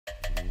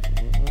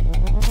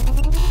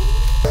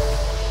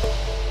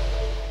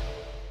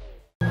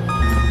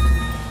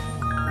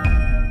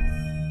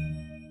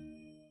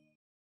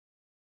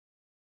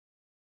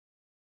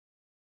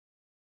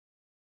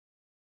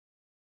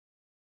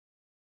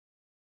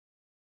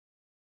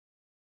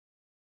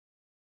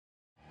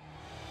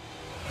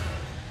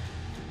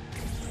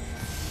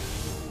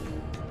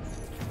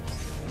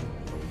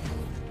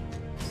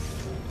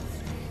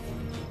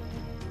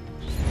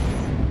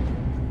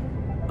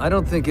I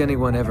don't think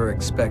anyone ever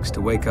expects to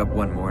wake up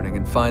one morning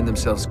and find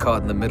themselves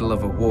caught in the middle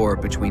of a war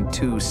between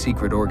two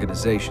secret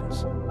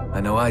organizations.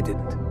 I know I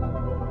didn't.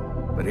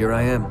 But here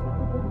I am.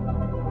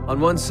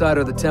 On one side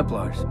are the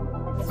Templars,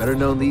 better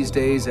known these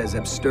days as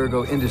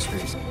Abstergo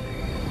Industries.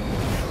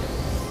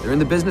 They're in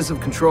the business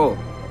of control.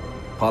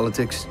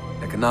 Politics,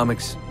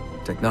 economics,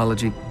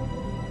 technology.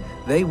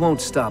 They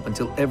won't stop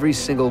until every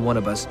single one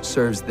of us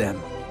serves them.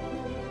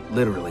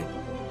 Literally.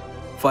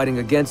 Fighting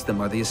against them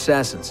are the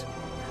Assassins,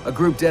 a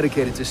group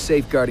dedicated to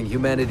safeguarding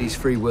humanity's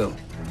free will.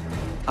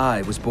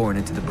 I was born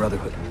into the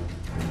Brotherhood.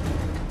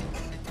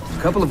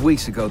 A couple of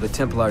weeks ago, the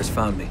Templars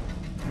found me.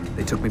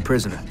 They took me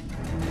prisoner,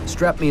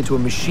 strapped me into a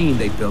machine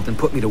they built and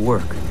put me to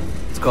work.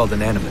 It's called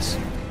an Animus,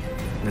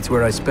 and it's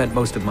where I spent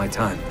most of my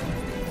time.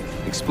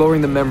 Exploring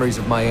the memories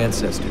of my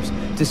ancestors,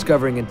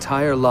 discovering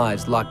entire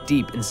lives locked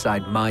deep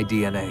inside my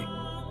DNA.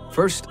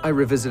 First, I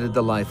revisited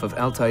the life of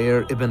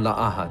Altair ibn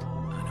La'ahad,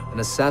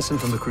 an assassin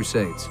from the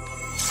Crusades.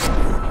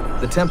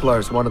 The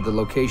Templars wanted the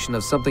location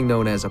of something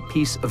known as a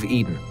Piece of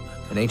Eden,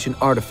 an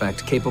ancient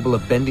artifact capable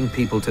of bending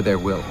people to their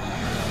will.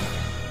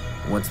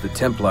 Once the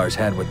Templars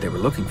had what they were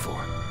looking for,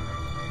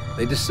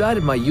 they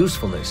decided my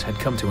usefulness had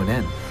come to an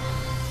end.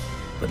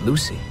 But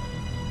Lucy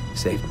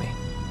saved me.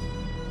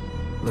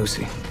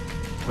 Lucy.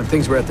 When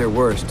things were at their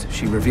worst,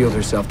 she revealed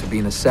herself to be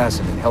an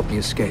assassin and helped me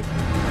escape.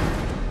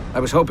 I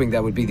was hoping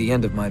that would be the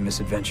end of my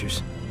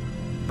misadventures,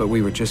 but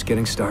we were just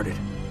getting started.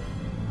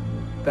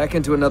 Back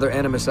into another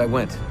Animus I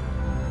went.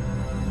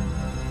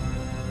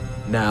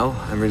 Now,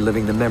 I'm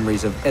reliving the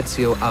memories of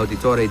Ezio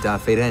Auditore da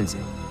Firenze,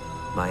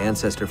 my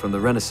ancestor from the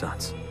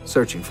Renaissance,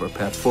 searching for a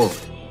path forward.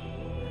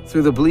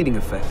 Through the bleeding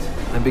effect,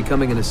 I'm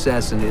becoming an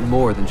assassin in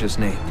more than just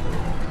name.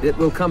 It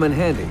will come in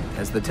handy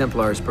as the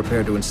Templars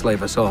prepare to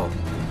enslave us all.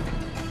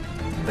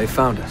 They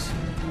found us.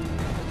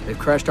 They've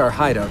crashed our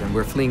hideout and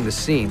we're fleeing the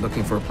scene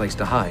looking for a place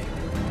to hide.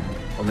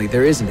 Only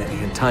there isn't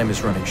any and time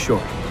is running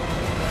short.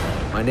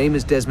 My name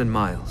is Desmond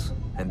Miles,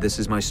 and this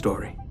is my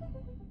story.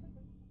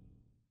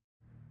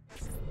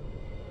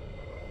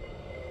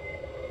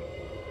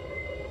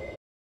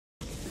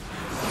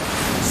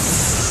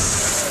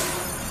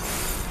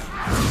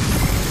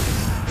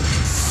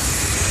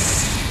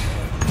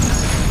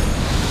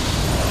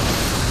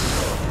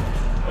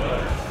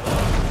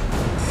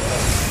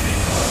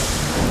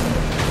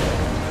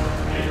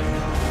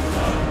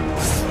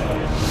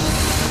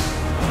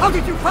 How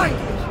did you find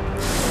me?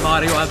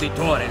 Mario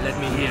Auditore, let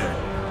me hear.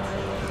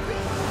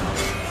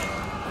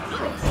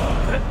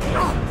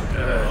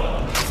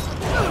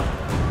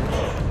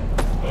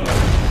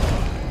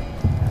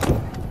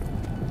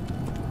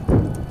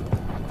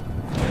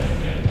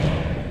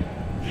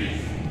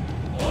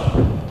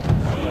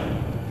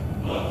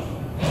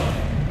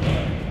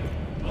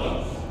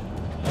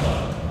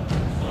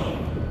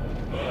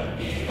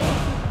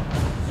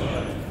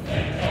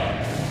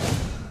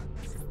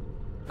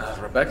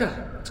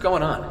 Rebecca? What's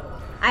going on?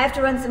 I have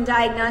to run some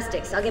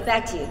diagnostics. I'll get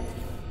back to you.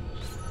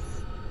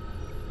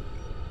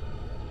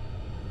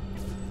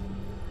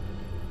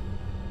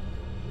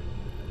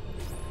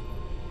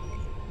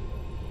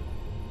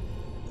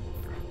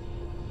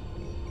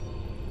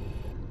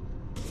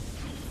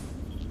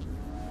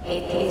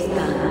 It is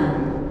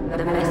done.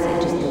 The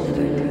message is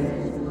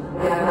delivered.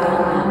 We are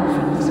gone now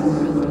from this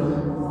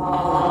world.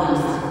 All of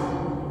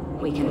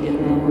us. We can do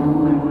no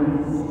more.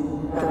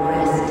 The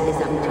rest is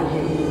up to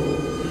you.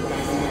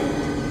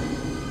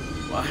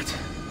 What?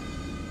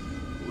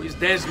 Who is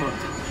Desmond?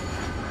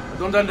 I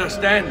don't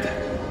understand.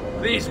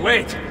 Please,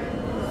 wait.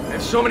 I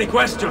have so many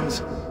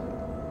questions.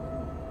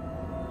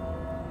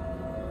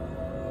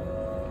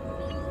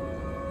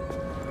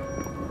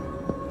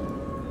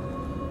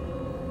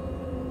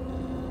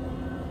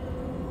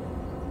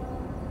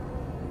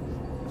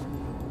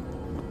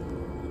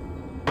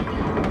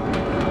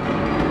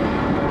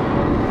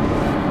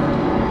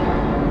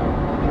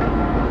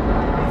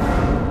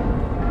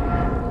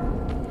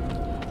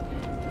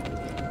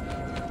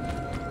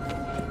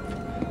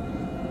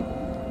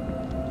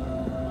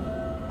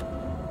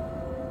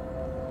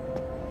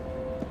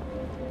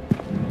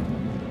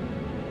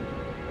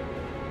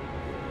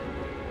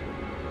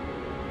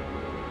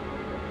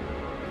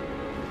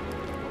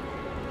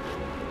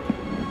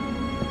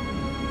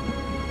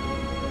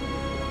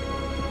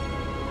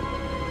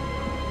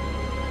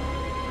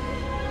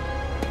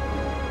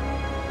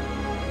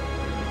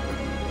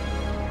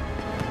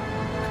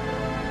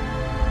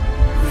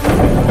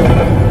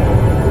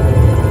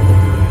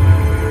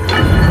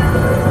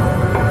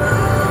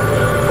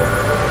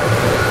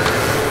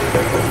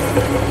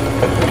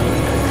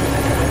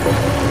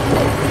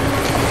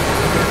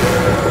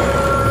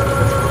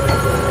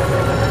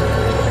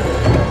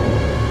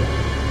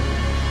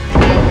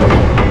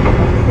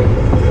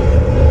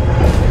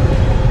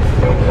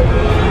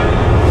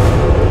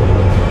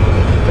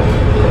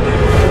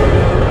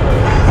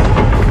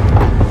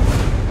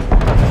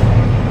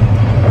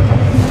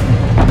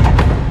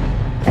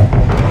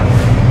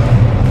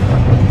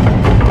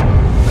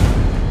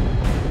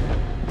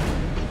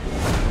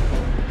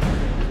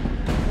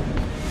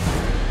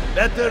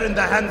 Better in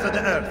the hands of the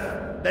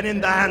Earth. than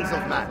in the hands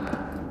of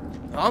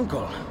man.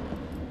 Uncle.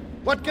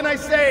 What can I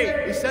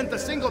say? We sent a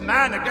single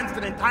man against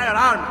an entire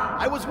army.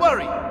 I was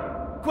worried.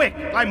 Quick,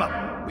 climb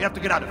up. We have to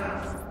get out of here.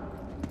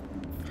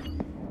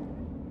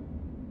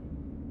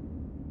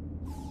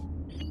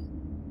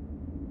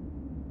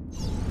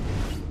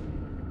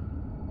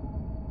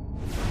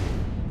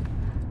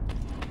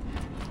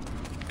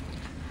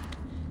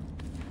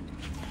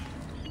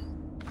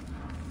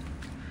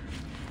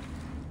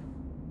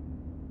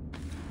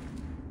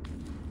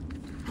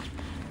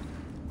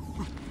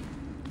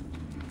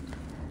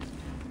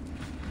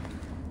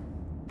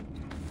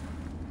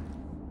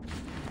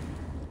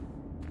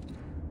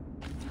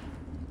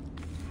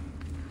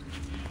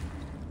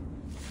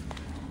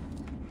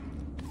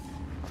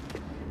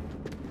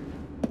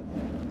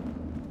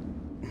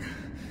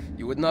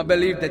 You would not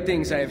believe the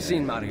things I have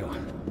seen, Mario.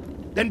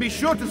 Then be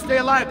sure to stay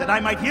alive that I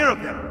might hear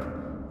of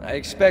them. I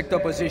expect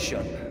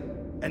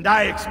opposition. And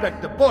I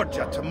expect the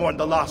Borgia to mourn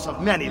the loss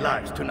of many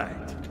lives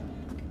tonight.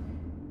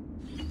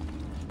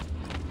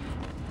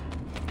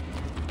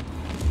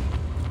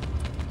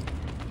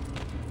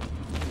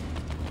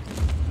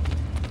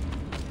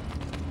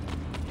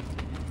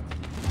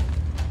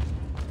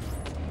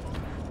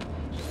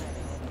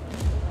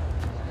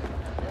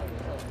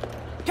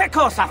 Che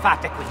cosa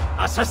fate qui?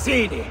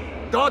 Assassini!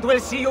 God will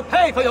see you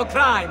pay for your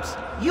crimes!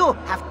 You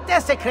have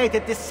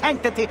desecrated the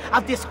sanctity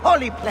of this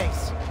holy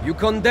place! You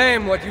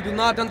condemn what you do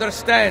not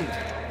understand.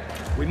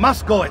 We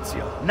must go,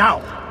 Ezio,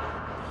 now!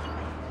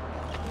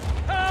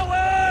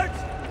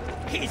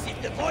 Cowards! Is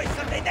it the voice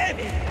of the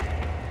devil?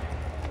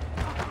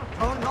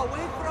 Turn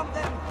away from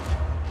them!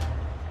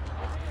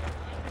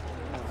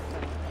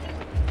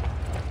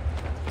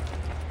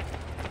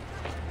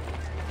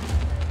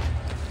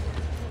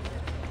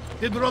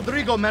 Did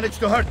Rodrigo manage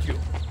to hurt you?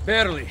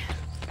 Barely.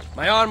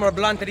 My armor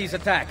blunted his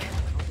attack.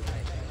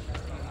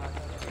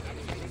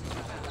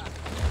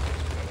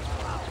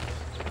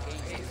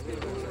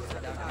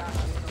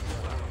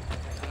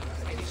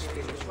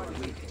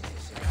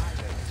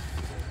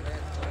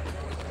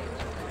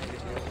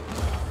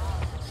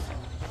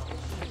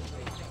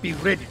 Be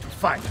ready to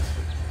fight.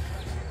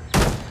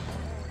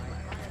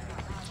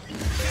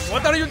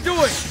 What are you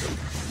doing?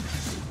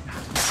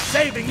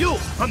 Saving you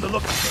from the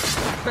look.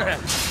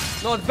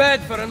 Not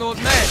bad for an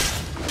old man.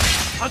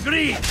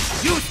 Agreed.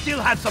 You still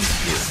have some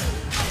skill.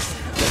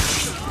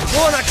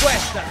 Buona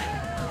questa.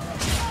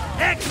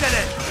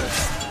 Excellent.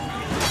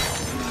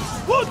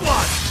 Good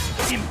one.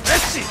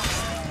 Impressive.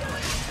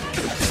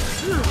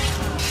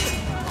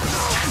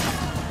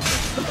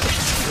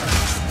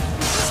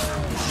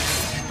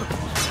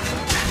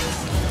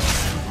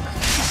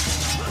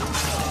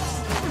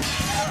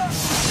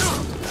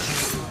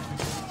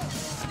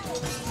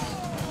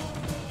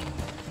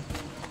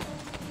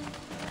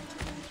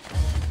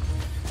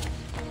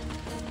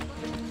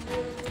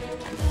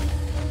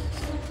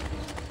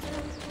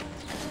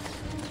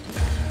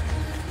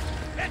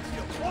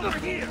 Over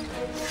here!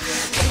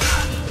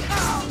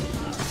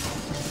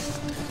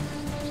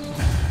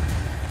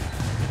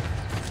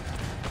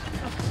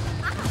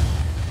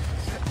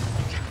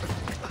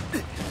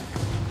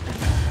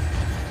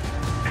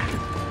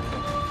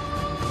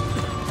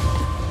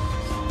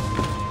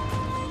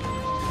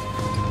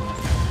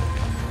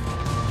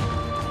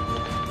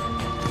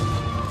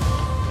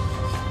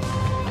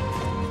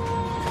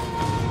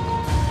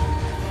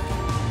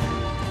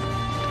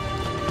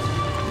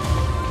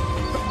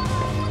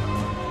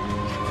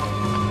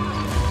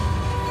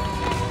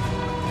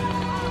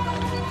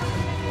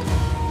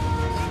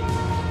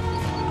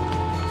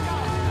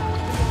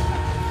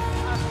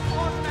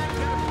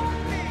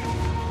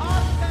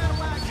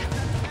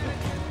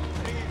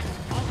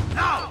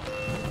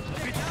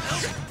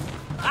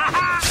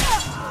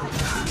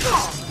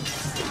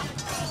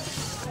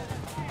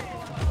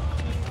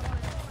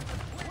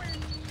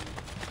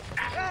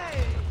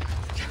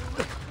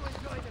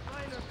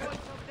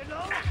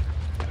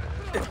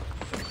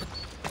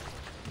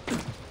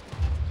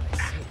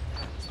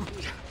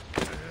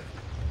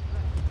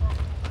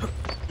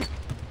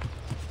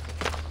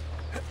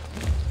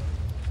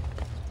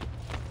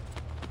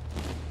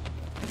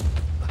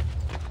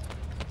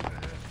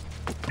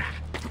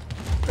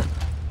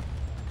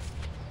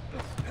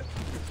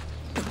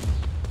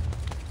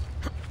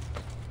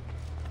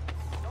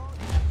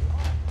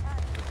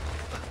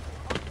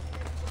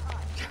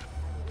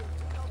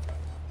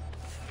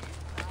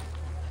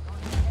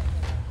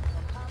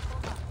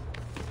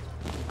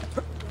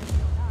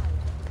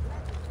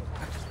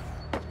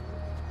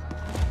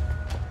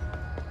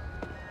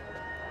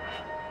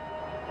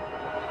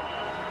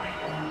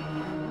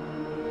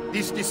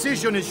 This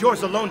decision is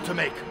yours alone to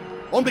make.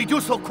 Only do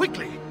so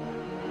quickly.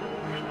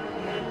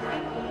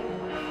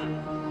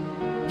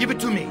 Give it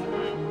to me.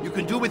 You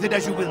can do with it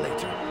as you will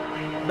later.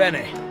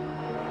 Bene.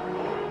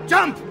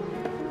 Jump!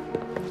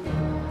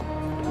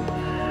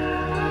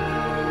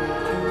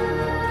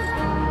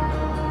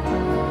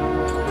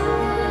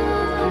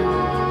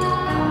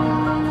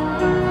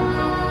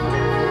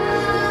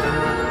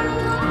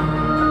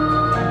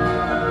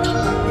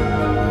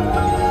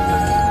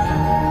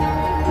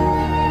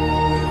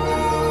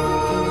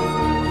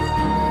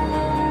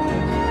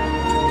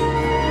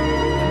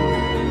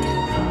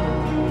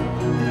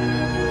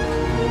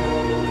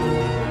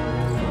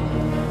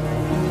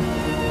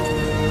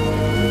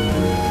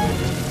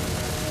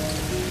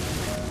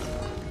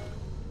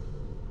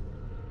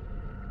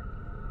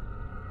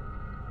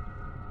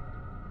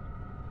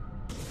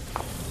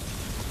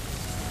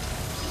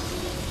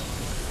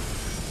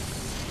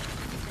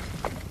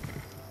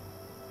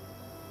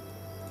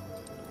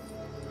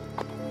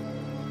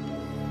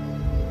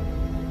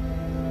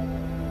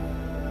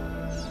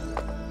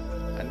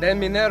 then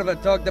Minerva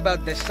talked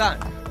about the sun.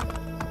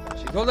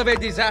 She told of a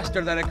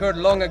disaster that occurred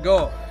long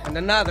ago, and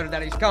another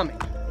that is coming.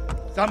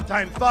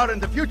 Sometime far in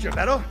the future,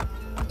 Vero?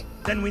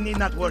 Then we need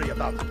not worry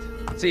about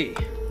it. See.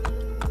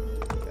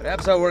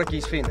 Perhaps our work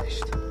is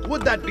finished.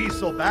 Would that be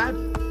so bad?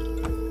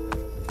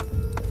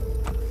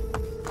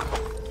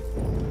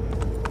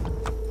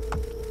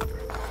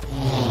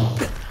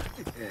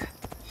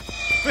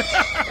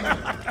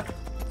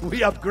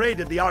 We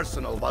upgraded the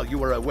arsenal while you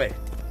were away.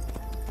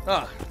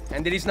 Ah,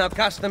 and it is now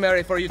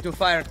customary for you to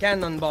fire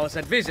cannonballs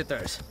at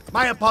visitors.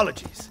 My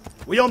apologies.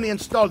 We only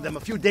installed them a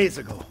few days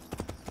ago.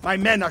 My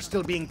men are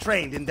still being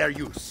trained in their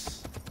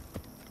use.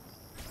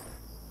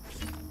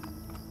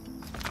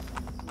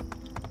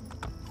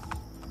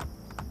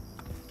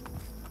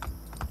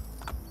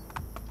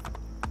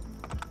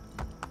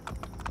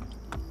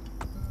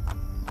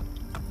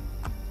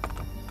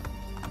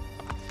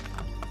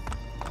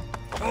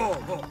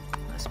 Oh.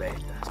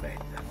 Aspetta.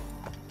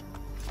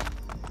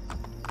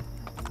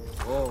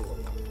 Oh.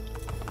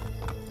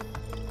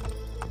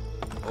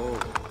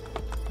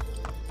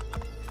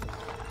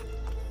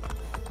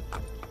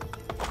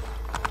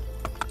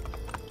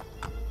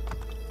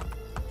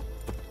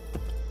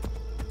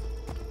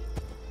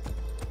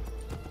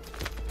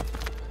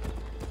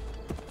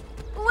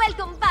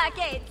 Welcome back,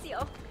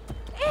 Ezio.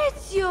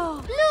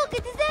 Ezio! Look,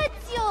 it is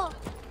Ezio!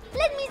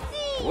 Let me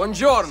see!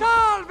 Buongiorno!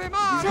 Salve,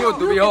 ma! It's good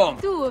to be home.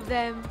 Two of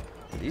them.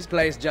 This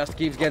place just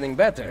keeps getting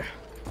better.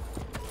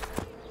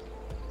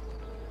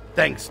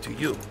 Thanks to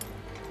you.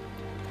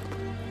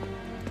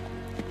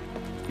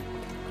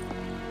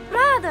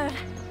 Brother!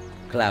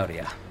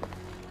 Claudia.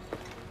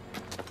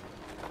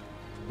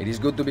 It is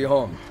good to be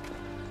home.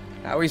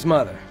 How is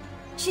Mother?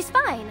 She's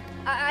fine.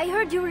 I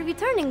heard you were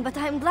returning, but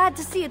I'm glad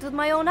to see it with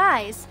my own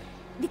eyes.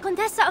 The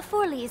Contessa of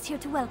Forli is here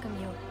to welcome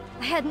you.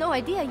 I had no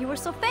idea you were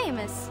so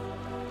famous.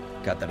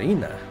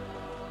 Caterina?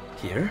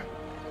 Here?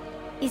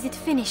 Is it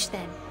finished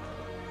then?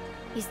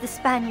 Is the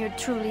Spaniard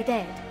truly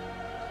dead?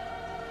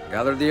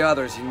 Gather the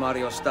others in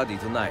Mario's study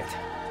tonight.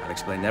 I'll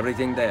explain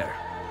everything there.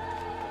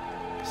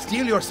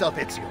 Steel yourself,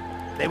 Ezio.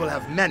 They will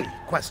have many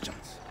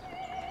questions.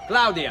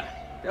 Claudia,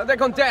 tell the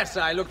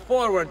Contessa I look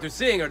forward to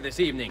seeing her this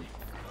evening.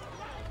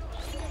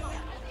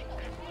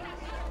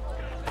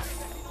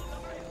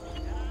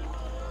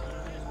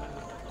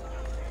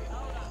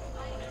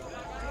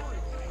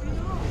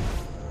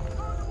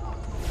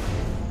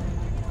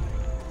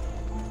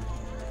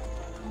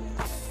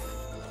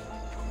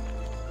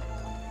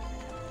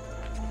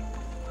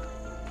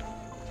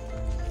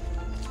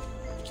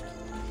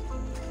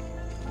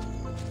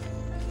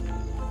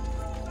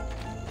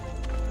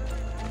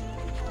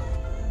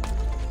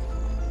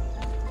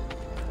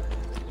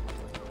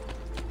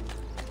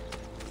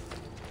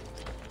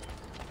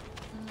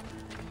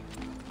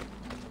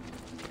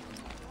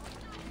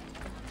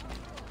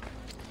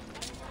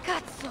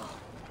 Cazzo!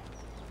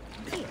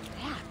 Che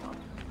reato!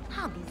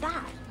 How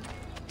bizarre!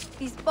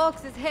 This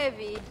box is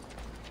heavy.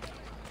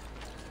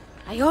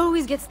 I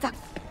always get stuck.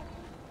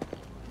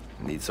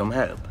 Need some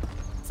help?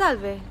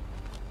 Salve.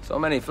 So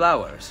many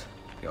flowers.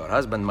 Your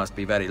husband must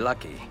be very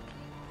lucky.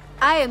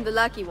 I am the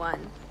lucky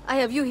one. I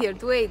have you here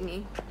to aid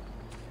me.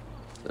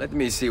 Let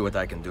me see what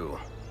I can do.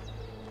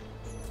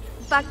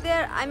 Back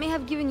there, I may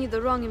have given you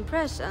the wrong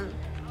impression.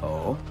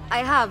 Oh? I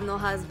have no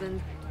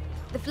husband.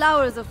 The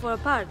flowers are for a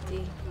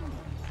party.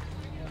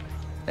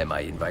 Am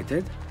I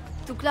invited?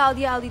 To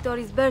Claudia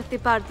Auditori's birthday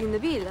party in the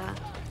villa.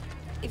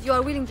 If you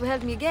are willing to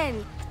help me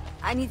again,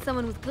 I need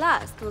someone with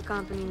class to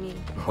accompany me.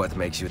 What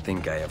makes you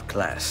think I have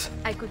class?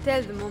 I could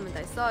tell the moment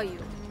I saw you.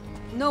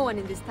 No one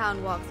in this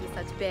town walks with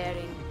such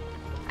bearing.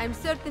 I'm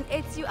certain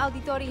Ezio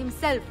Auditore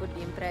himself would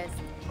be impressed.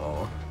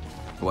 Oh?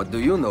 What do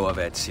you know of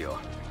Ezio?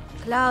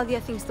 Claudia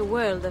thinks the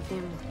world of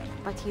him,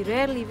 but he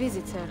rarely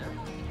visits her.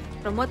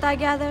 From what I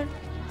gather,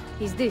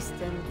 he's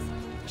distant.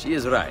 She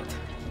is right.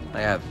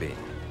 I have been.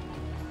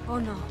 Oh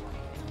no.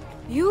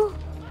 You?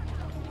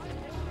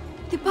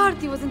 The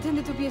party was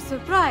intended to be a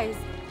surprise.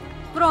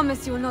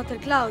 Promise you will not tell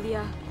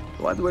Claudia.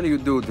 What will you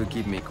do to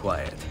keep me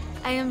quiet?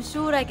 I am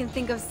sure I can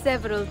think of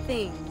several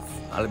things.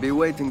 I'll be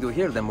waiting to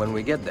hear them when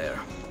we get there.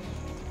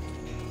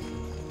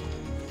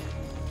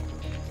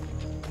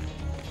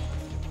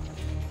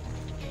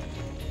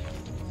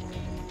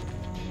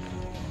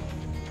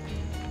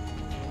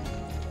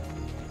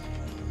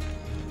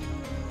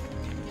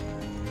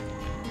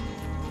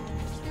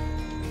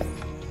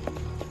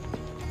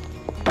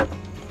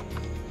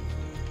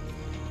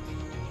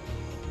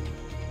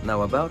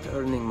 Now about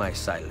earning my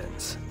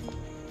silence.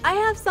 I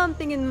have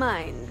something in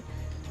mind.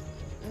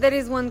 There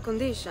is one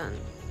condition.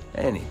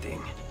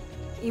 Anything.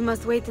 You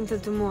must wait until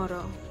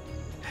tomorrow.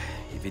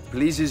 If it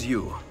pleases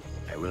you,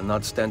 I will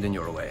not stand in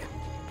your way.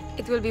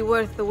 It will be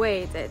worth the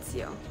wait,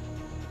 Ezio.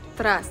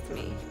 Trust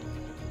me.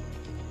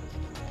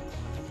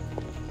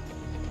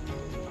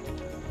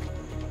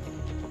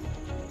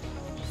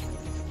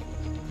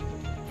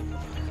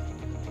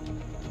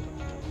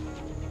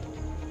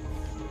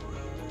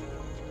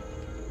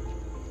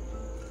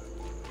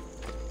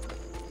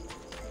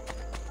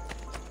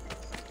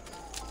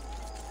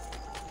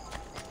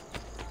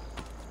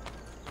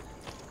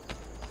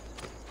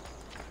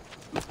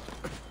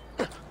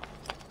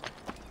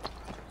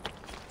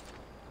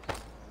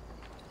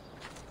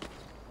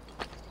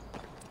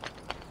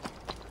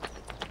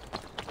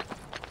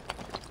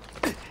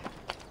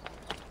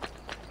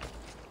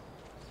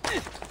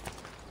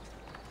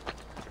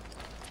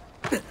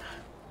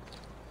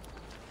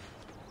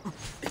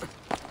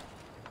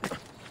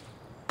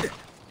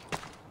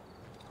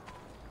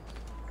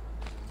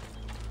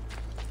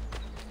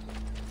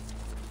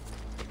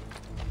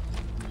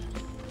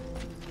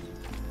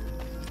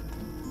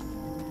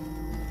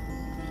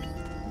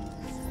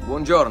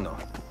 Buongiorno.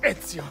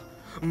 Ezio!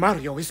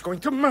 Mario is going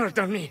to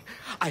murder me!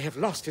 I have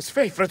lost his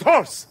favorite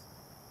horse!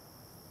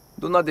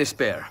 Do not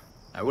despair.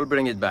 I will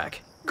bring it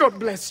back. God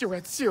bless you,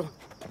 Ezio!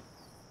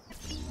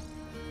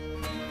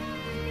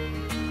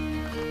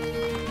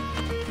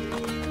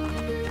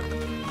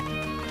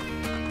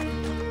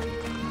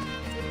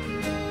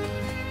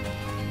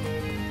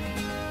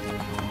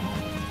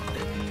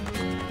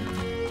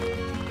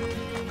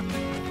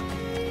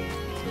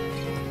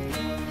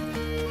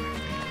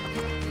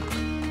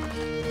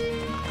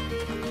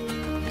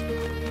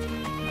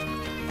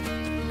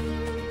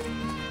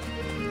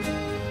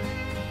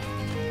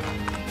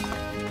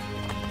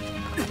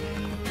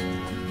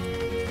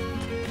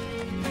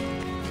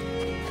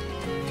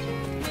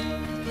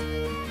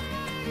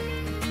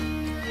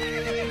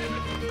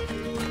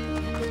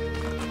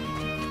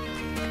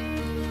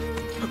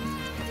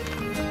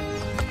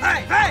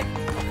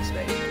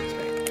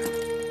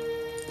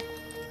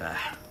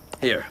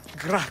 Here.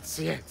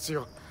 Grazie,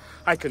 Ezio.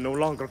 I can no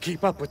longer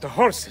keep up with the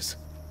horses.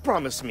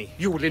 Promise me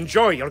you will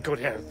enjoy your good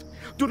health.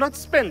 Do not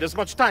spend as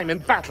much time in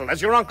battle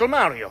as your Uncle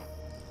Mario.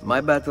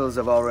 My battles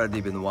have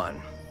already been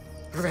won.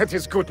 That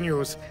is good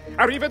news.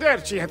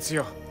 Arrivederci,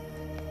 Ezio.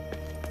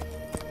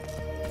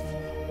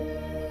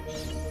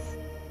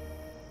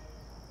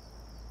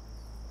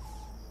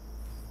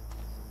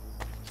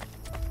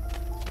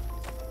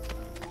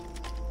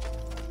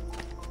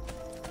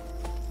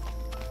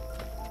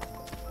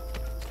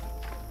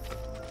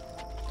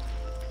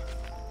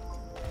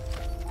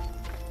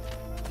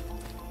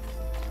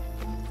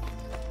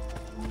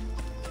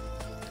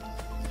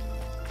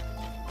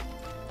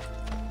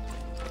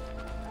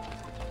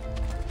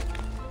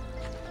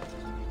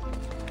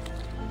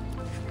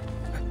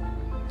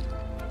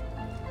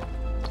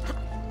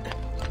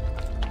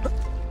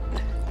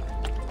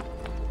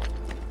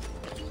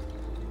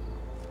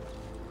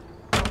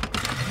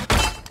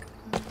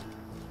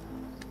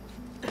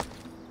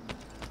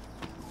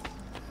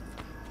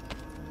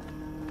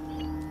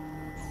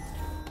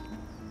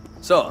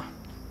 So,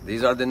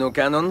 these are the new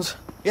cannons?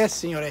 Yes,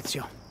 Signor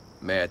Ezio.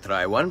 May I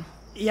try one?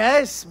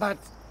 Yes, but...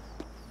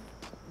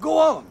 Go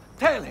on,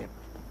 tell him.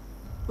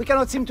 We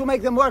cannot seem to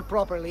make them work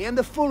properly, and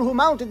the fool who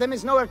mounted them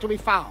is nowhere to be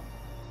found.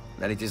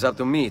 Then it is up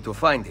to me to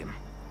find him.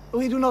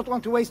 We do not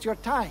want to waste your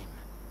time.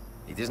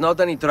 It is not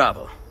any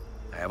trouble.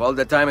 I have all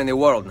the time in the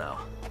world now.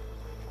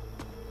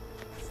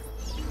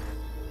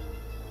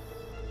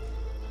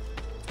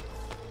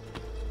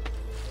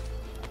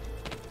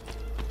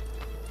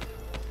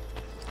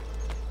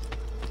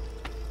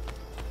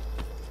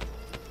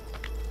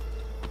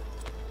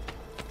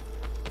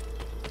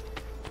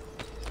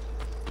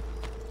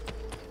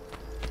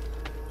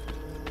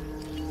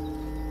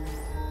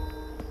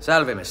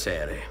 Salve,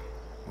 Messere.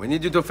 We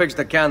need you to fix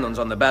the cannons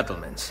on the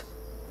battlements.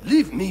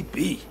 Leave me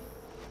be.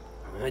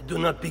 I do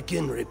not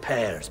begin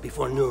repairs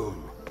before noon.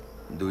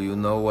 Do you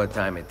know what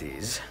time it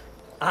is?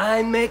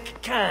 I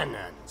make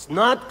cannons,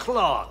 not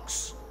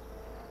clocks.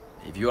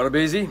 If you are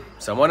busy,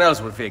 someone else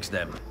will fix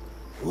them.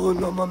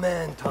 Uno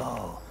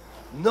momento.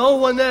 No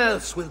one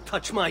else will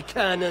touch my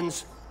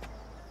cannons.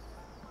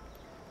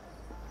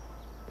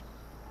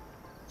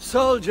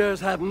 Soldiers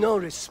have no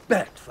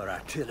respect for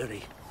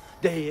artillery.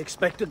 They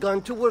expect a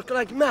gun to work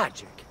like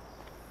magic.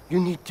 You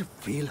need to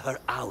feel her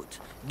out.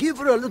 Give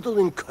her a little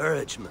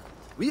encouragement.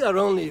 We are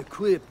only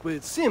equipped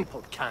with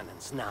simple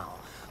cannons now.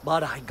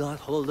 But I got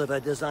hold of a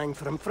design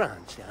from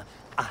France,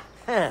 a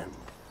hand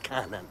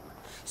cannon.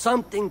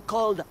 Something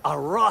called a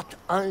wrought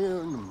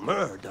iron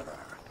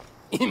murderer.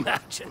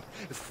 Imagine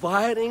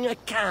firing a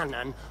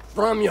cannon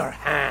from your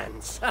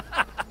hands.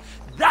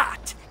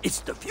 That is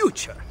the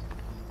future.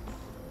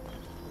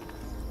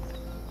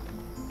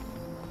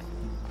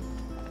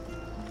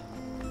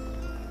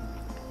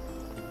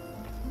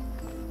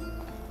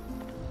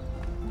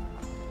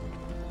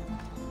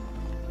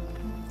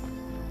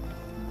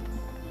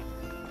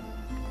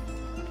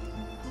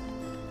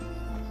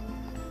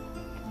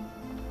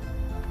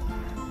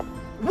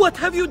 What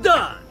have you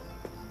done?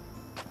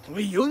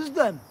 We used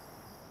them.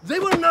 They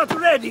were not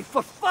ready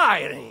for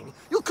firing.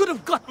 You could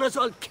have gotten us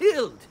all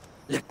killed.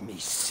 Let me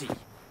see.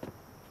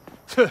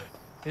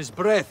 His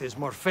breath is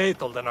more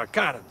fatal than our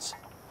cannons.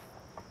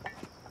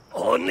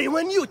 Only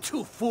when you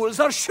two fools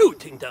are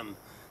shooting them.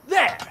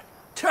 There,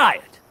 try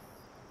it.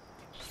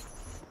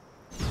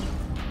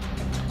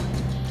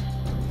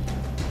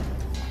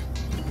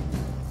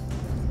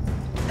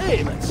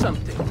 Aim at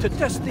something to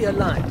test the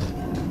alignment.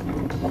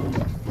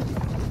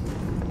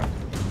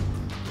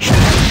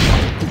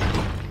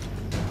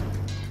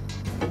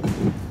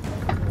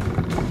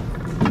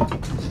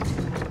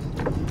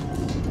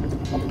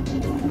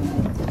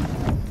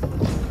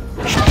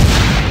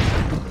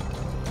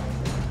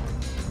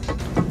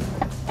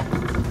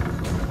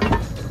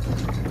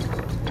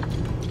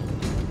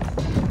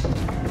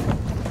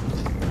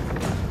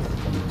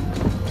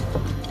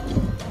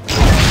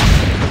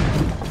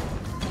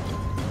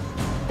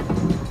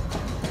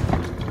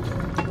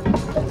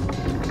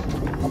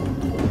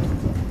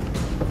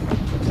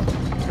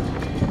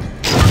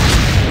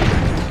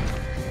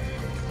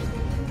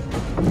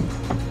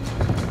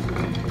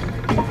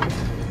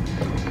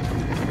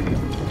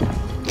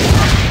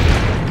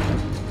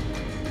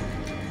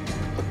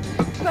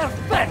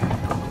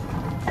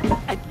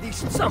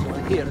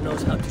 Someone here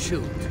knows how to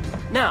shoot.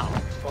 Now,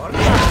 for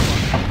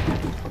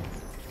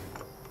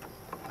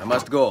I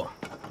must go.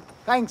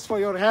 Thanks for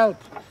your help.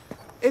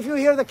 If you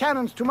hear the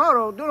cannons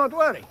tomorrow, do not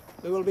worry.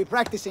 We will be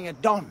practicing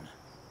at dawn.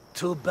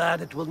 Too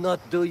bad it will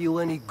not do you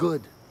any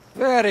good.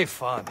 Very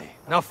funny.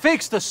 Now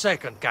fix the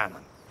second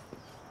cannon.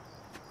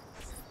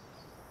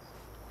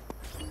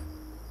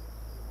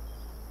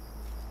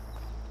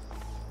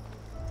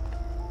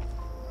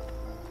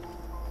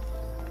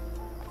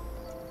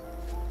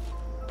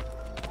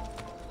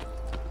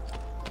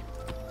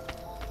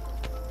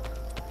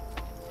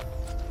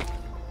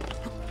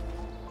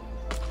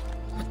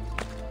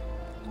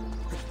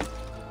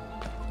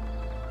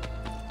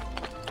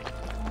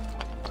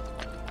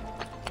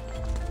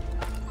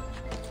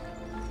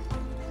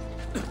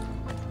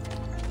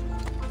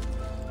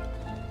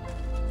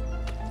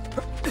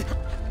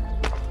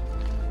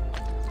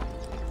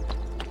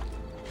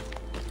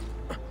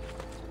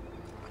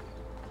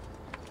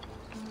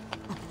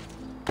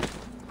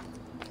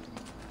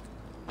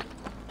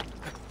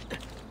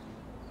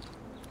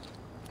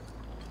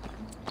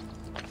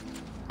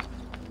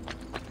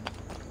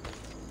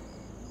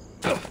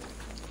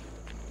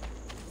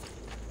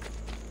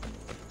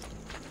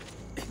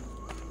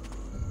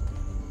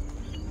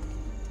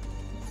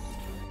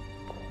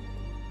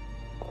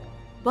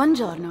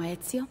 Buongiorno,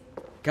 Ezio.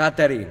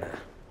 Caterina,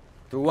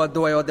 to what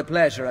do I owe the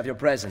pleasure of your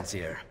presence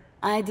here?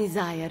 I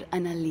desire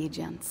an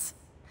allegiance.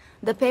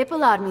 The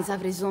Papal armies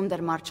have resumed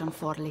their march on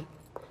Forli.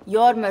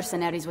 Your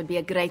mercenaries would be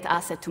a great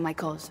asset to my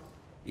cause.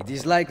 It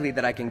is likely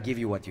that I can give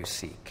you what you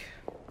seek.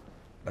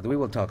 But we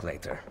will talk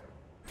later.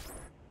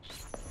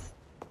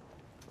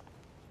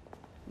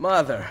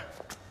 Mother.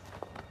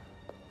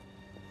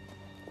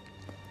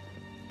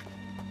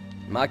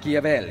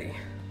 Machiavelli.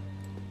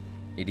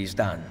 It is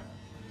done.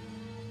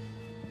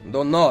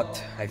 Though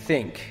not, I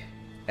think,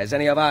 as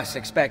any of us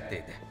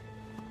expected.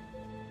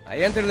 I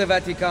entered the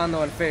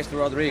Vaticano and faced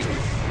Rodrigo.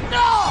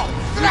 No!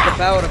 He used the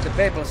power of the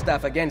papal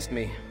staff against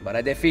me, but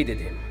I defeated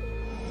him.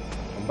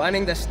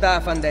 Combining the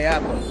staff and the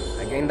apple,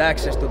 I gained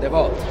access to the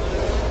vault.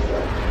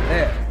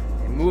 There,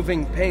 a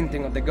moving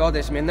painting of the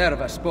goddess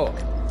Minerva spoke.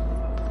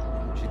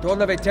 She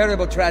told of a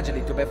terrible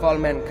tragedy to befall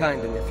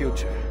mankind in the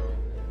future,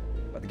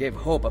 but gave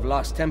hope of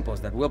lost temples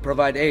that will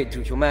provide aid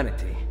to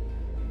humanity.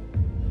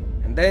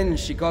 And then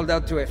she called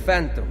out to a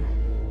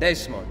phantom,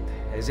 Desmond,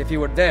 as if he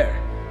were there,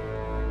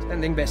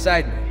 standing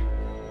beside me.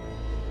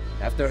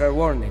 After her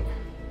warning,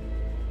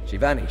 she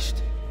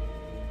vanished.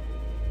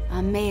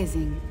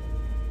 Amazing.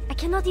 I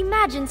cannot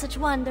imagine such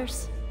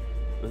wonders.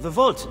 The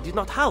vault did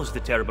not house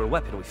the terrible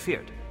weapon we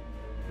feared.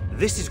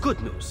 This is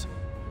good news.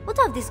 What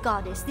of this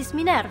goddess, this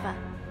Minerva?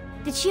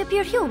 Did she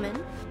appear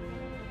human?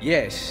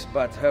 Yes,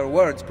 but her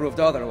words proved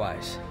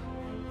otherwise.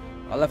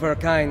 All of her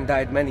kind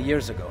died many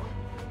years ago.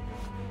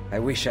 I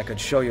wish I could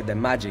show you the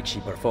magic she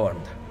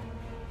performed.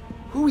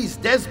 Who is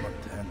Desmond,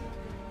 and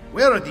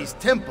where are these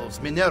temples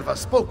Minerva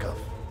spoke of?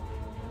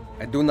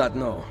 I do not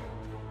know.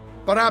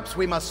 Perhaps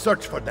we must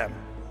search for them.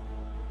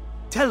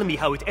 Tell me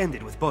how it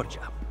ended with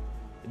Borgia.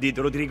 Did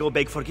Rodrigo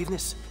beg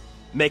forgiveness?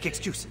 Make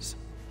excuses?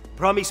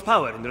 Promise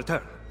power in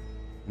return?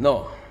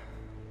 No,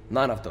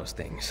 none of those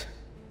things.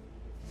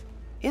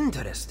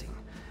 Interesting.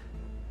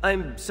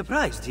 I'm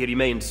surprised he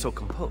remained so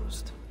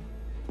composed.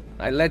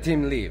 I let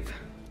him leave.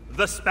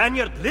 The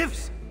Spaniard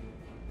lives?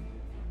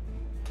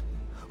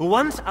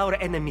 Once our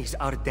enemies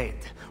are dead,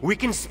 we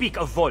can speak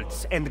of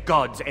vaults and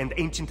gods and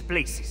ancient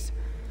places.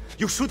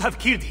 You should have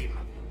killed him.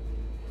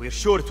 We're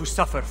sure to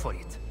suffer for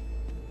it.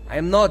 I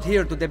am not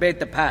here to debate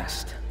the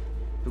past.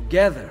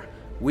 Together,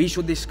 we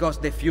should discuss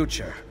the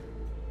future.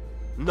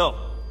 No.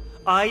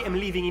 I am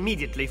leaving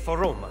immediately for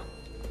Roma.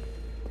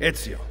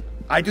 Ezio,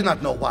 I do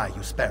not know why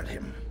you spared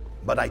him,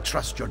 but I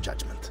trust your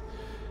judgment.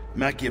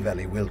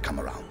 Machiavelli will come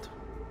around.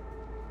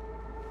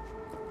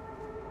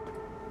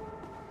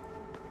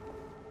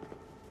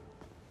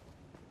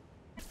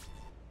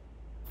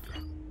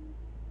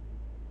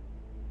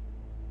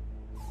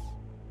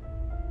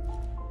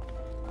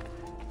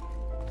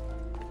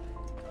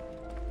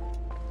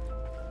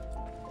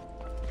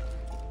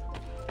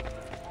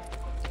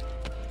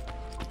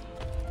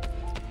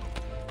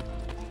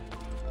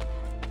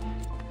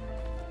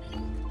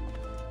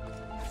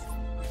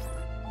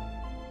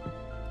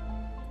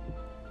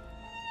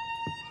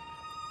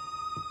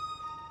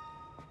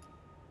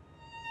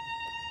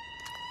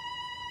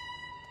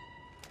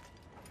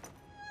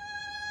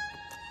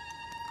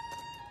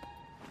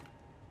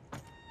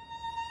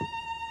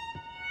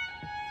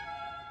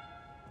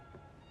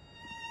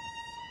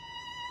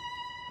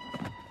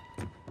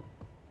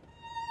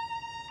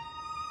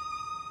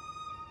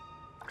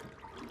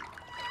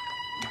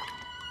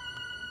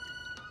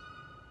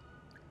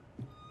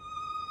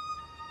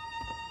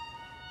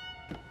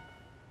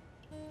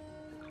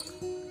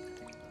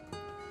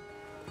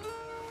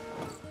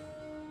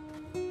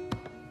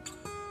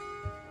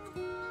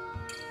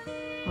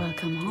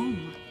 Welcome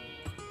home.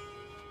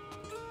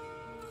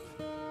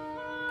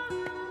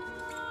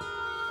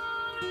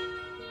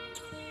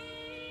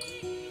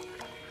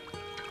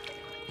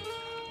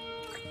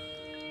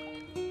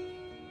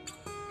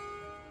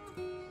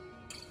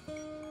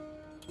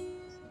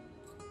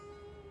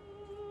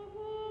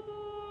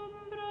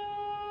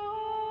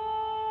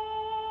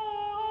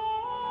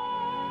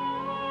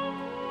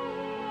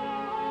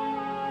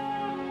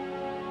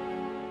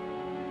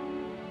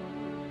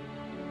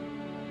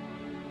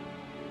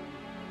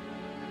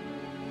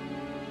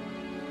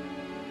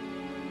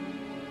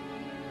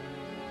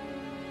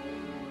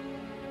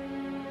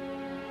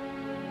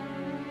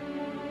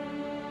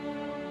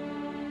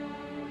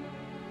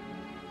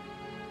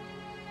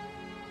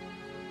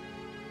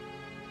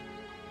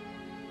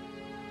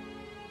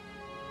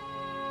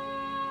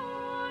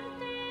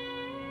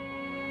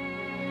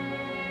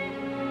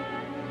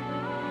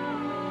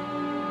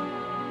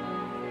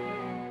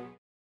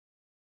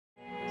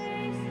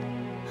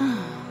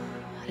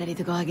 Ready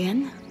to go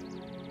again?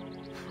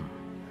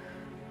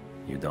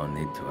 You don't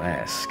need to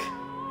ask.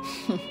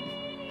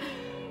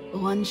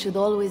 One should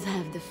always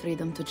have the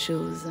freedom to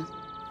choose.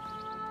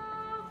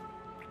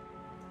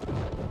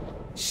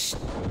 Shh!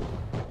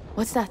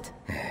 What's that?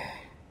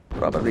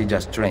 Probably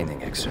just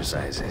training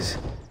exercises.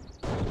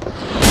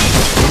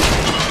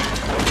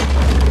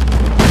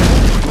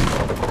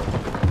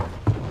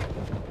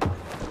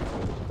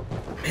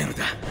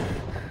 Merda.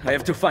 I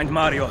have to find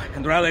Mario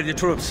and rally the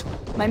troops.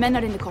 My men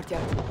are in the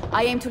courtyard.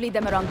 I aim to lead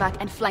them around back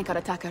and flank our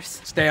attackers.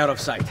 Stay out of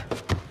sight.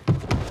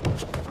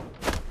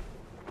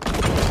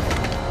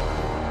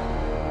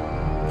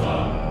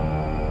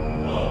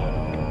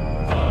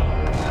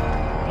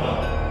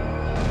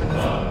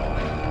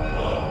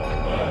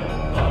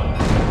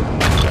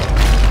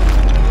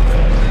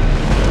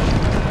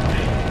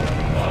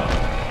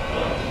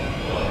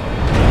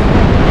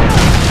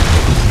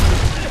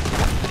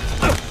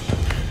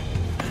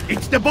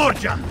 It's the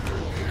Borgia!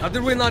 How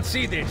did we not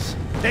see this?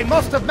 They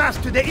must have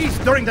massed to the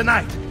east during the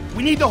night.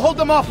 We need to hold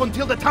them off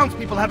until the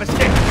townspeople have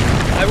escaped.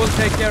 I will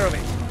take care of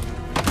it.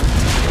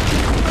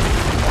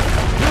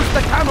 Use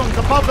the cannons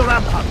above the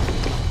rampart.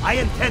 I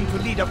intend to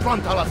lead a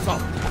frontal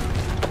assault.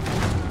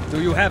 Do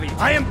you have it?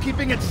 I am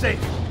keeping it safe.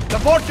 The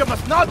Borgia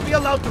must not be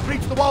allowed to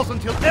breach the walls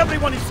until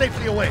everyone is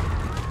safely away.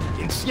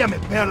 Insieme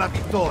per la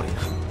vittoria.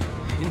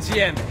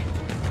 Insieme.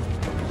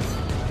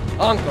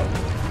 Uncle,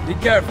 be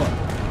careful.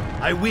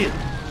 I will.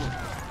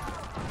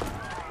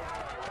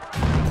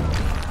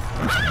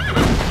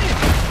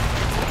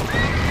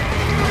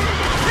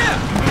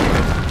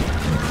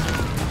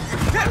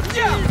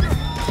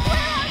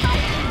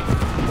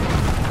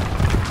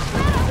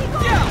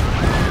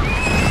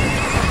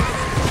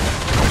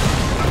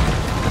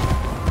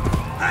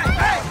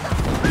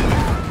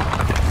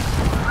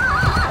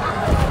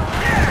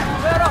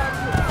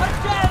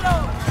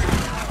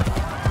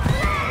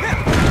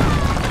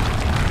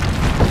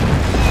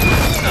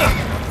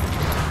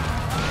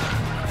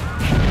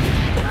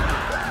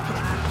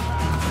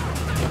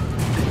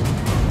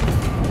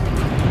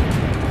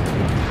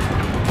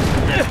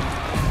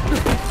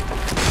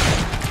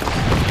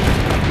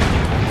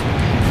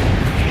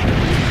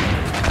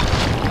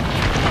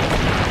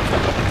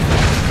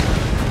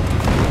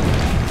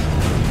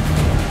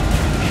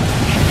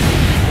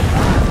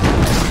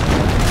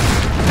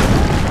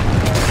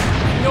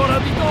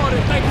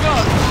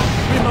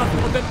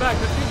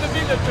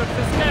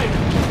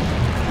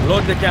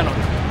 Load the cannon.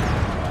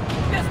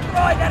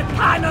 Destroy their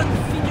cannons,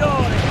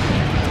 signore!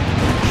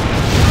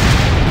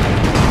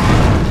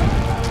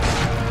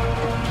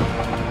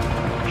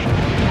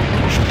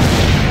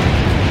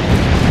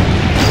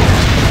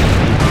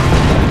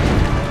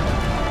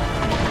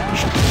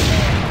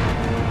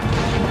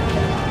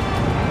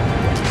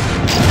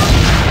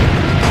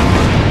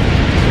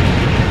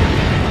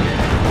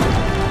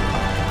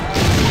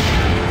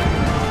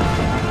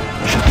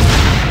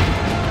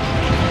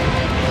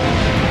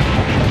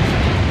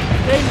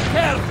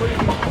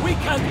 We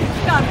can't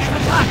stand this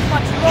attack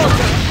much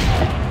longer!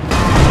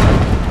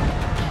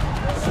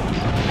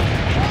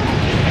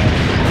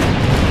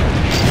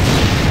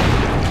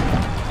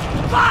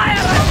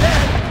 Fire at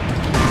them!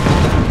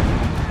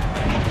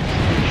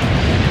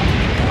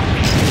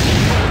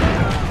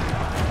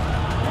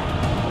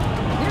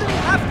 Nearly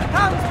half the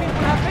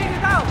townspeople have made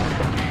it out!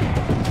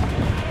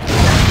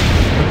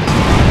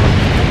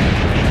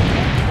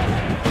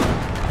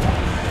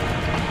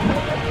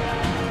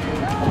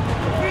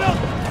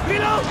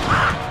 Reload!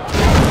 Ah!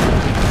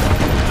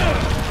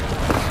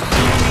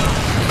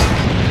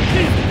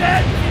 He's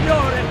dead,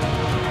 signore!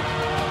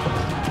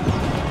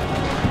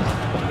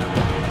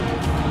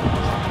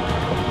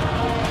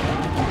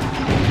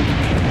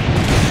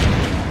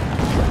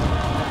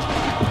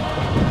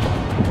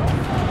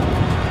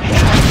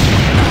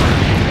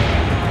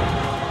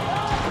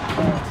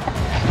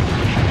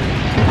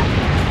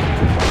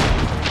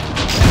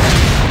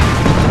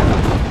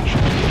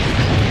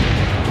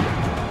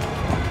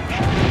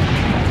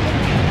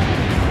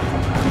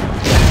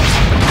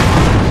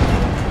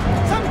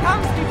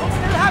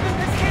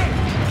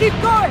 Keep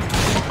going!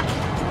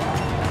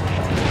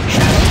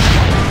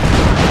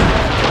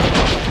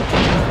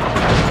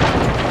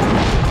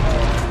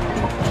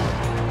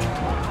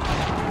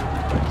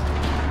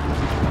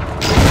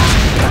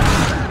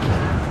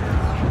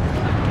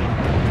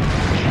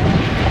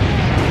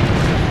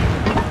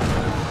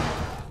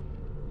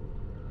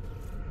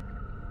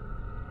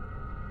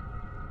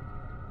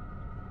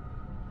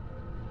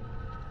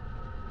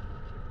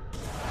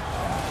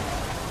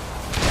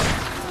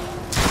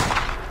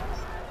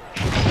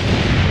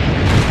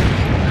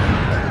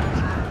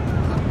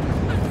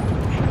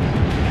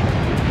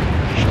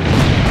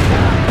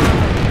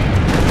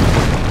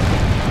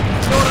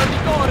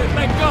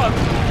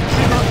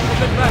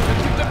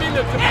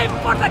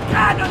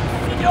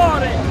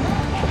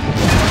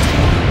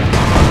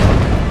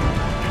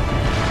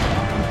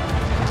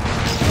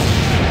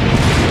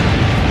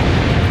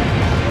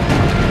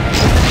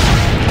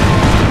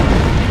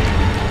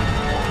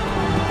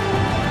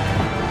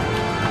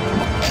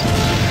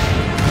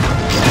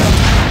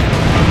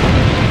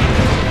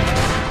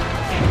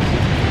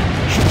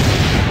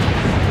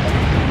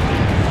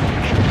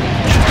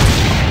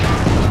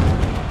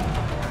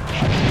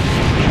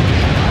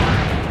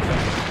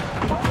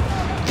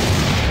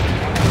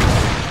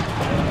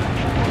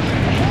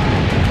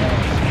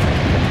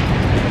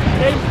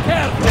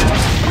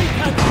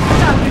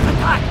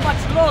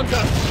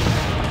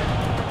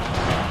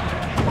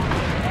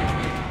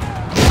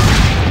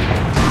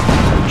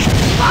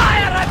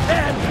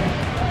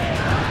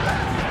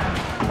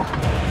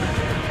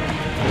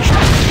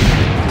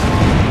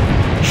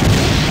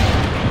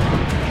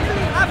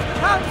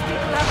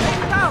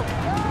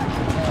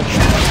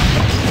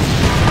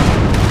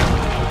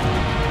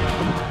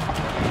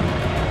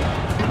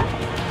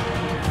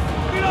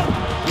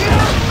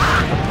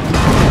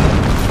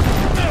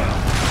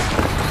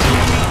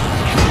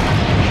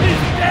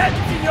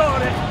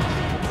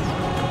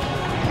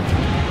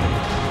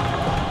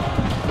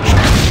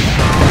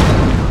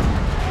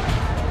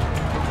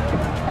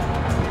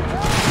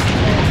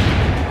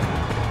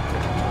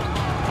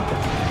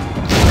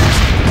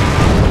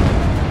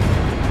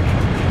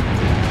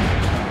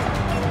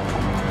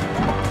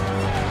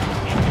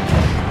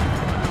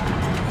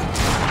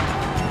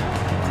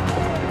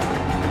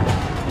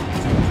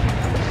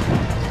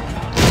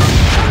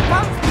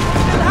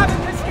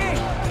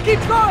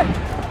 going!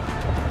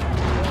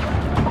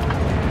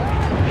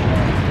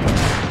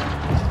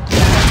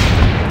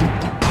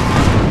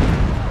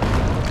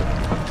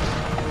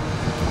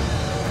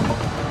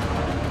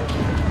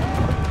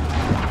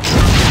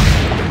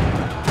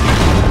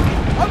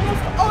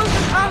 Almost all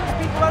the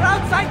townspeople are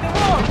outside the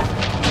walls!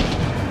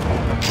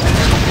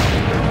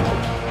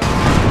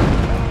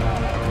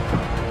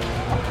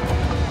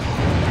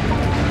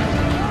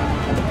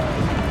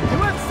 You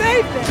have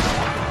saved them!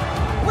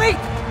 Wait!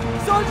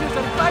 Soldiers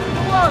are climbing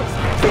the walls!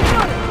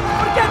 Signore!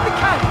 Forget the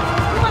cannon!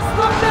 You must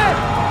stop them!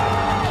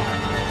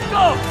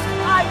 Go!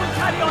 I will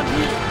carry on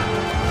here!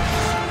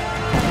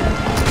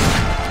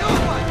 No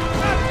one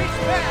shall be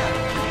spared!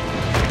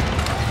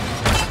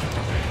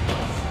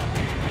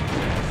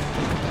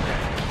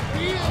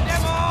 Heal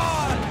them all!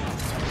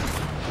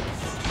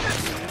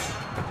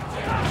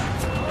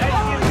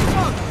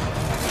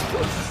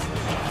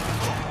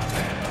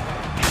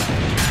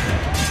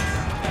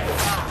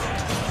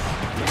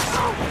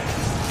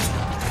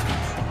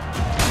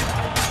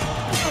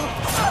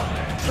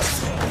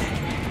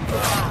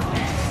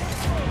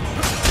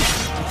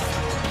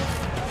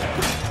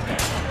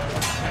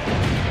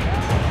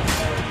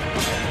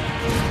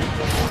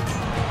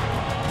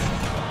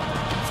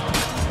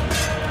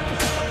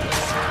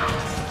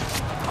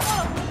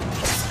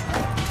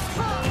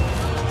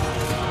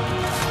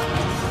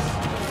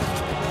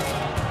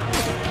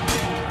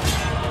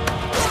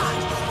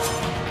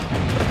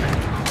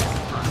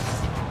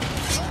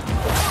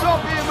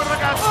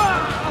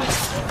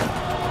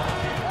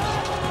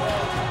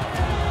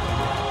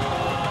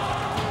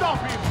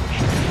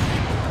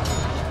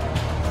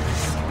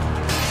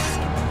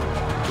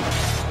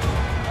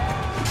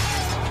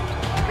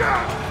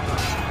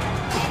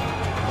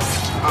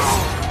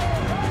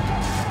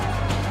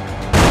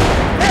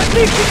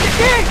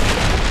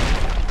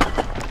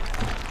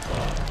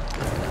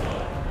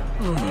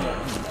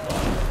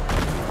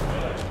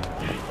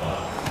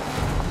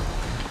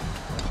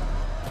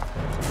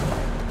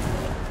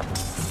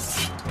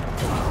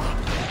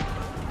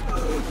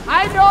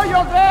 I know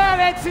you're there,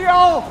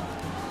 Ezio!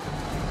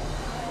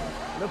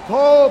 The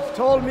Pope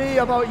told me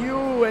about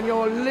you and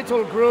your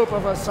little group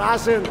of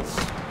assassins.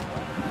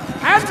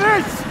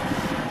 Andres!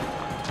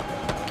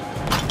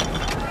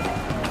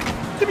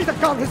 Give me the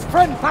gun his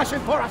friend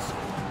fashioned for us!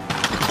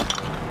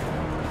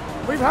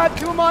 We've had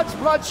too much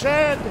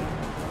bloodshed.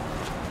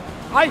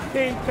 I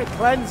think the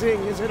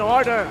cleansing is in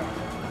order.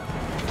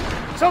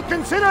 So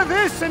consider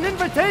this an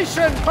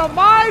invitation from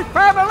my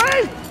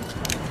family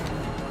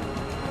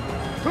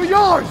to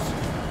yours!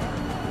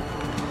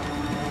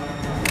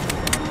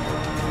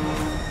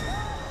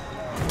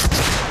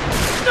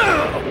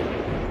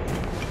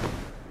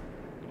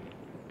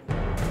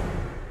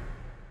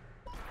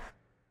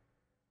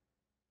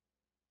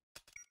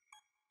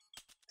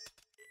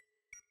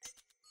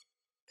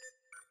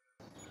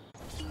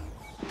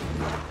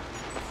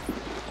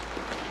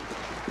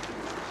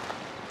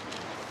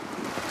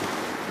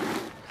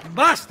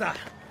 Basta!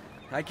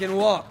 I can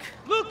walk.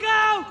 Look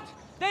out!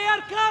 They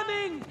are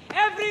coming!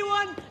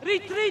 Everyone,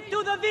 retreat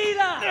to the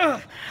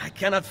villa! I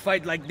cannot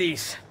fight like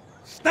this.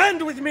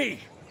 Stand with me!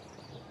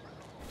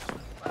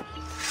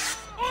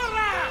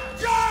 Ora!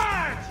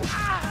 Charge!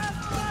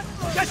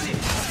 Get it!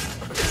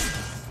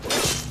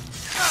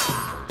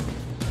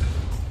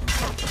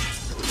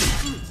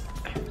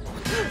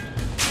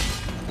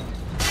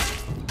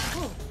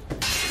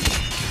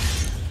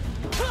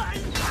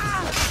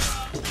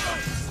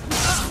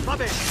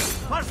 Bobby,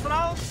 first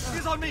round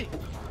is on me.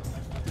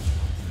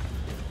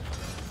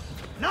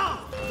 Now,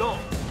 go.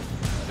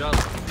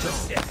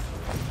 Just it.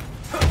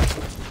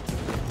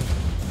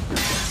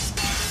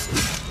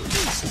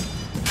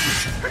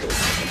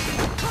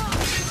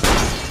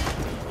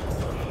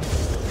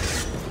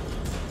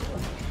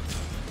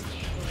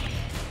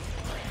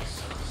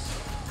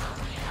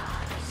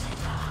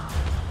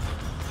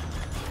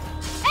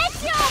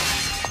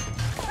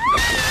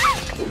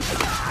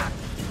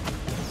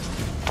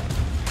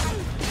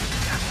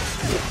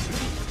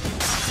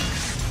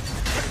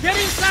 Get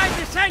inside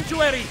the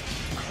sanctuary!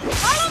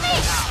 Follow me!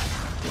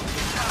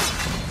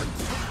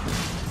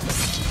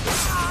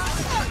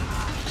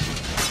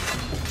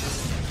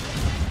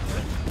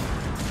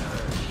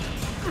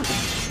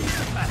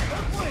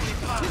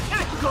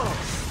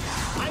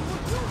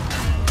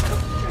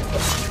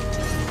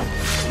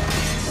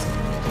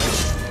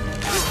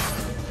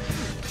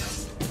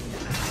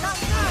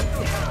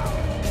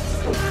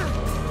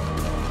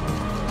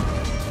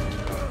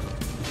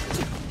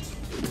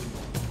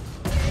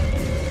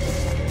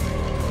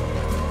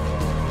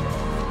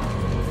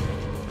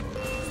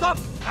 Stop!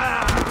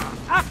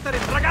 After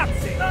him,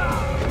 ragazzi!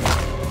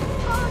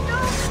 Oh no!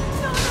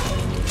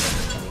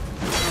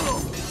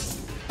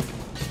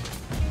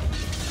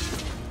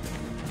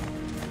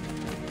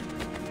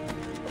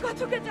 We've got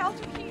to get out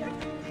of here.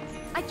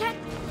 I can't.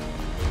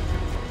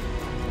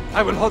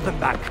 I will hold them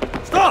back.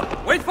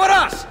 Stop! Wait for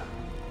us!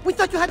 We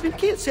thought you had been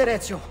killed, Sir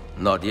Ezio.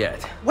 Not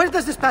yet. Where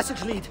does this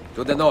passage lead?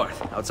 To the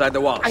north, outside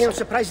the walls. I am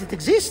surprised it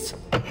exists.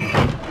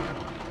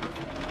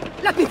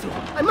 Let me through.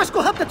 I must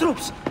go help the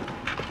troops.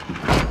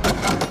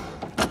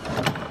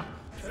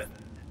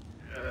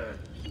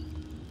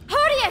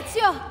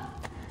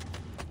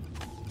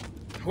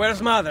 where's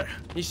Mother?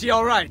 Is she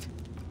alright?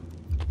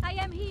 I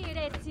am here,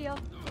 Ezio.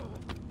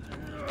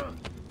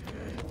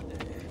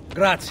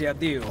 Grazie a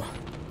Dio.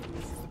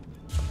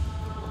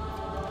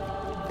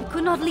 We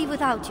could not leave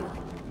without you.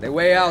 The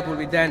way out will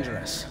be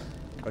dangerous.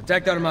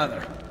 Protect our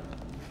mother.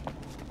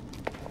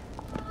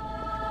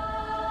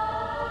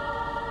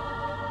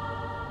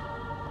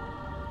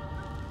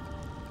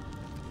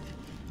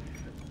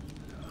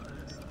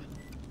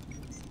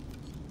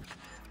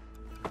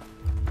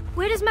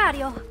 Where is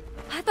Mario?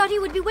 I thought he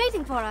would be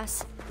waiting for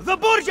us. The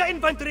Borgia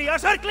infantry are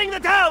circling the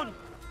town!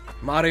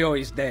 Mario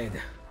is dead.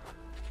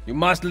 You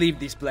must leave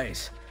this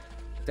place.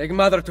 Take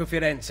Mother to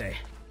Firenze.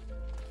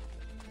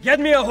 Get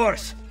me a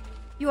horse!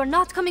 You are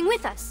not coming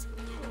with us.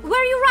 Where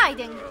are you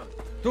riding?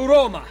 To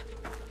Roma!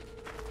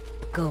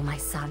 Go, my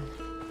son.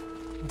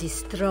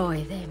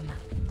 Destroy them.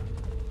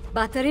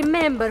 But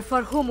remember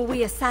for whom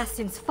we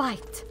assassins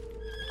fight.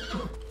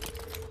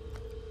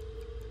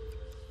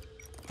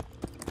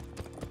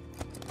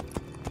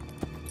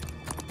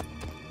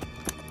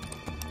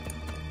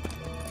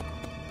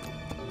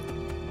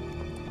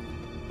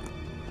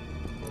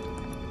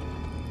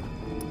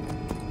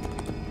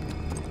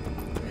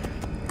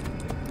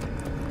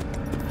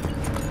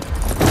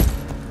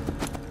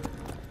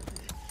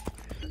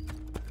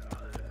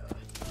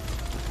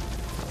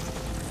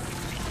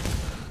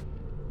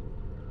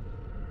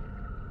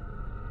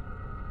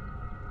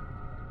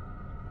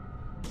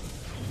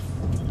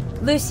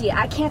 Lucy,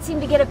 I can't seem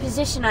to get a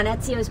position on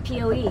Ezio's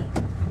POE.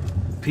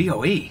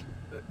 POE?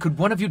 Could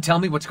one of you tell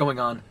me what's going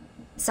on?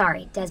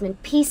 Sorry,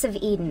 Desmond. Peace of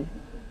Eden.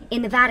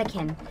 In the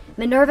Vatican,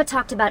 Minerva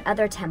talked about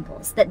other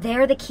temples, that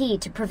they're the key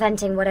to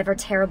preventing whatever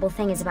terrible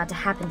thing is about to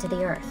happen to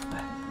the Earth.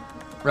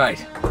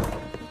 Right.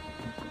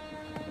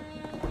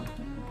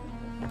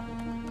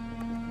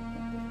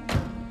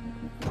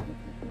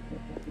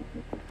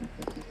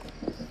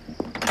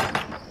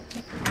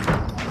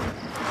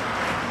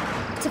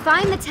 To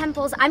find the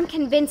temples, I'm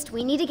convinced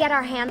we need to get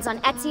our hands on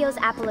Ezio's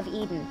Apple of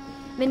Eden.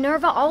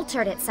 Minerva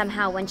altered it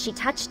somehow when she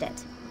touched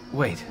it.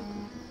 Wait,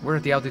 we're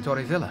at the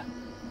Auditore Villa.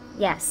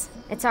 Yes,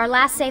 it's our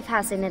last safe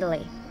house in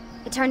Italy.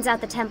 It turns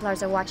out the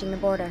Templars are watching the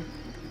border.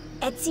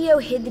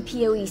 Ezio hid the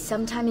POE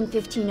sometime in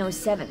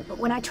 1507, but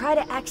when I try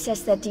to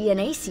access that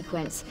DNA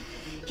sequence,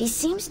 he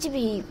seems to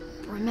be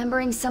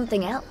remembering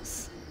something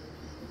else.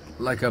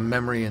 Like a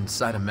memory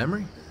inside a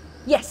memory?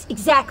 Yes,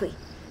 exactly.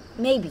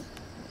 Maybe.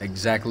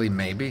 Exactly,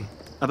 maybe?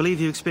 I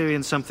believe you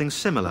experienced something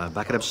similar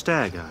back at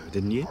Abstergo,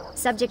 didn't you?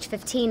 Subject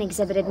 15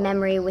 exhibited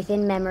memory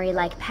within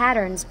memory-like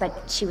patterns, but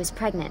she was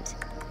pregnant.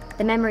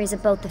 The memories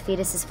of both the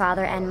fetus's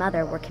father and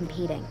mother were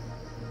competing.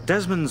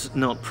 Desmond's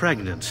not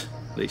pregnant,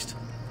 at least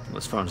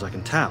as far as I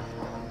can tell.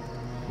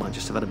 Might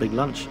just have had a big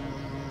lunch.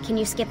 Can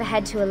you skip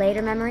ahead to a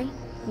later memory?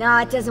 No,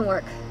 it doesn't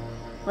work.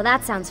 Well,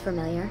 that sounds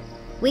familiar.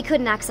 We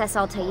couldn't access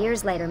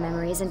Altair's later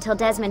memories until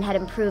Desmond had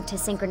improved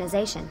his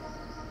synchronization.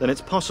 Then it's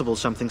possible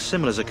something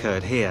similar's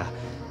occurred here.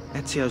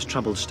 Ezio's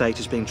troubled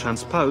state is being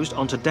transposed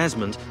onto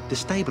Desmond,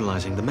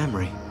 destabilizing the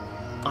memory.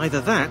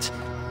 Either that,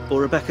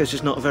 or Rebecca's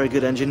just not a very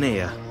good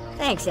engineer.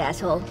 Thanks,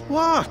 asshole.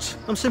 What?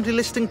 I'm simply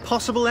listing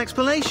possible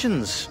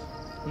explanations.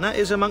 And that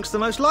is amongst the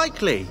most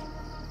likely.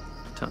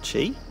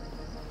 Touchy?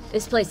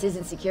 This place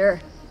isn't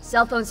secure.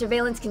 Cell phone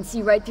surveillance can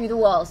see right through the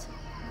walls.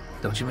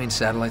 Don't you mean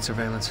satellite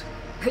surveillance?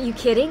 Are you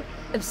kidding?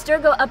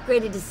 Abstergo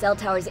upgraded to cell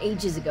towers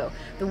ages ago.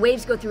 The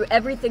waves go through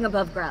everything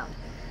above ground.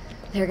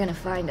 They're gonna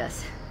find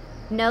us.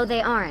 No,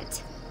 they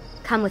aren't.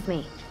 Come with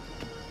me.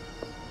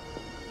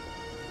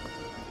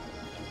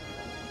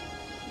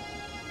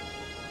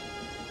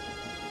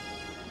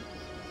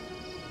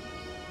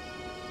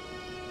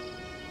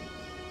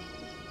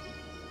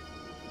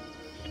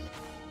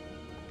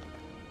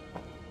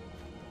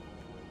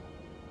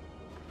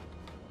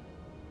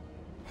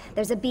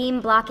 There's a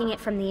beam blocking it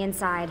from the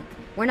inside.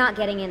 We're not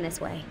getting in this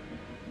way.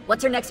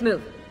 What's our next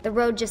move? The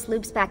road just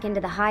loops back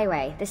into the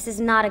highway. This is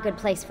not a good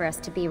place for us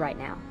to be right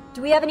now.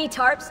 Do we have any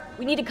tarps?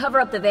 We need to cover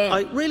up the van.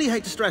 I really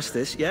hate to stress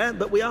this, yeah,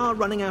 but we are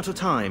running out of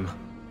time.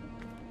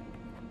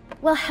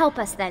 Well, help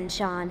us then,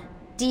 Sean.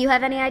 Do you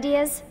have any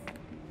ideas?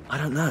 I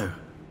don't know.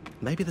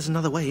 Maybe there's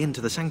another way into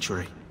the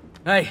sanctuary.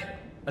 Hey,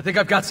 I think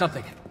I've got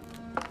something.